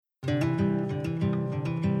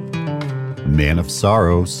Man of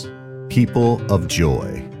Sorrows, People of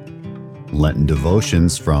Joy. Lenten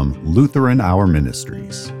Devotions from Lutheran Hour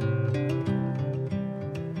Ministries.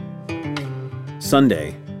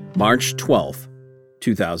 Sunday, March 12th,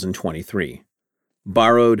 2023.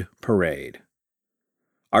 Borrowed Parade.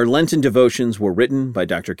 Our Lenten devotions were written by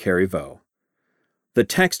Dr. Carrie Vo. The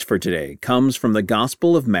text for today comes from the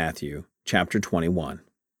Gospel of Matthew, chapter 21.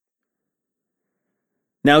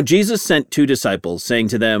 Now Jesus sent 2 disciples, saying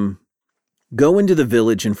to them, "Go into the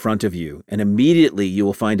village in front of you, and immediately you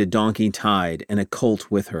will find a donkey tied and a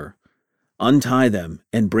colt with her. Untie them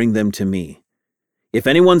and bring them to me. If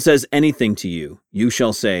anyone says anything to you, you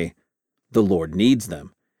shall say, 'The Lord needs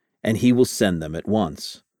them,' and he will send them at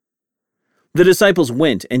once." The disciples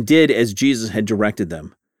went and did as Jesus had directed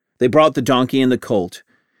them. They brought the donkey and the colt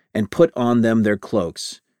and put on them their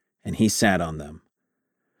cloaks, and he sat on them.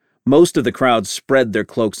 Most of the crowd spread their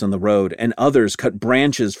cloaks on the road, and others cut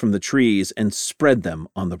branches from the trees and spread them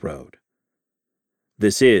on the road.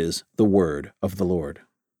 This is the word of the Lord.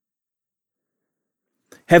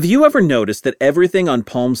 Have you ever noticed that everything on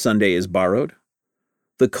Palm Sunday is borrowed?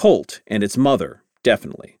 The colt and its mother,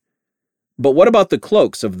 definitely. But what about the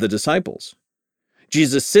cloaks of the disciples?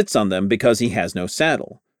 Jesus sits on them because he has no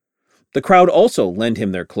saddle. The crowd also lend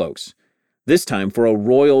him their cloaks, this time for a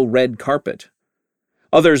royal red carpet.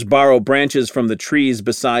 Others borrow branches from the trees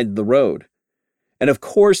beside the road. And of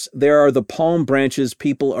course, there are the palm branches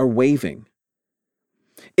people are waving.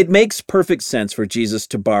 It makes perfect sense for Jesus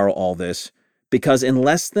to borrow all this, because in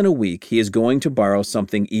less than a week he is going to borrow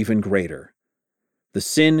something even greater: the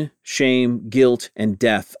sin, shame, guilt, and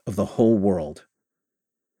death of the whole world.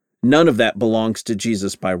 None of that belongs to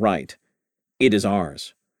Jesus by right. It is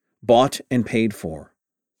ours, bought and paid for.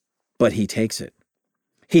 But he takes it.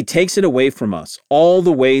 He takes it away from us, all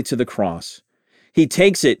the way to the cross. He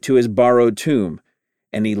takes it to his borrowed tomb,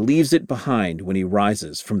 and he leaves it behind when he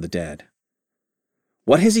rises from the dead.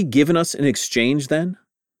 What has he given us in exchange then?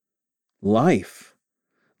 Life,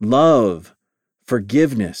 love,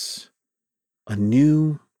 forgiveness, a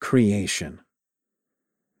new creation.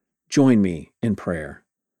 Join me in prayer.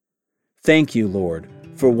 Thank you, Lord,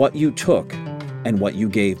 for what you took and what you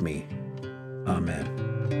gave me. Amen.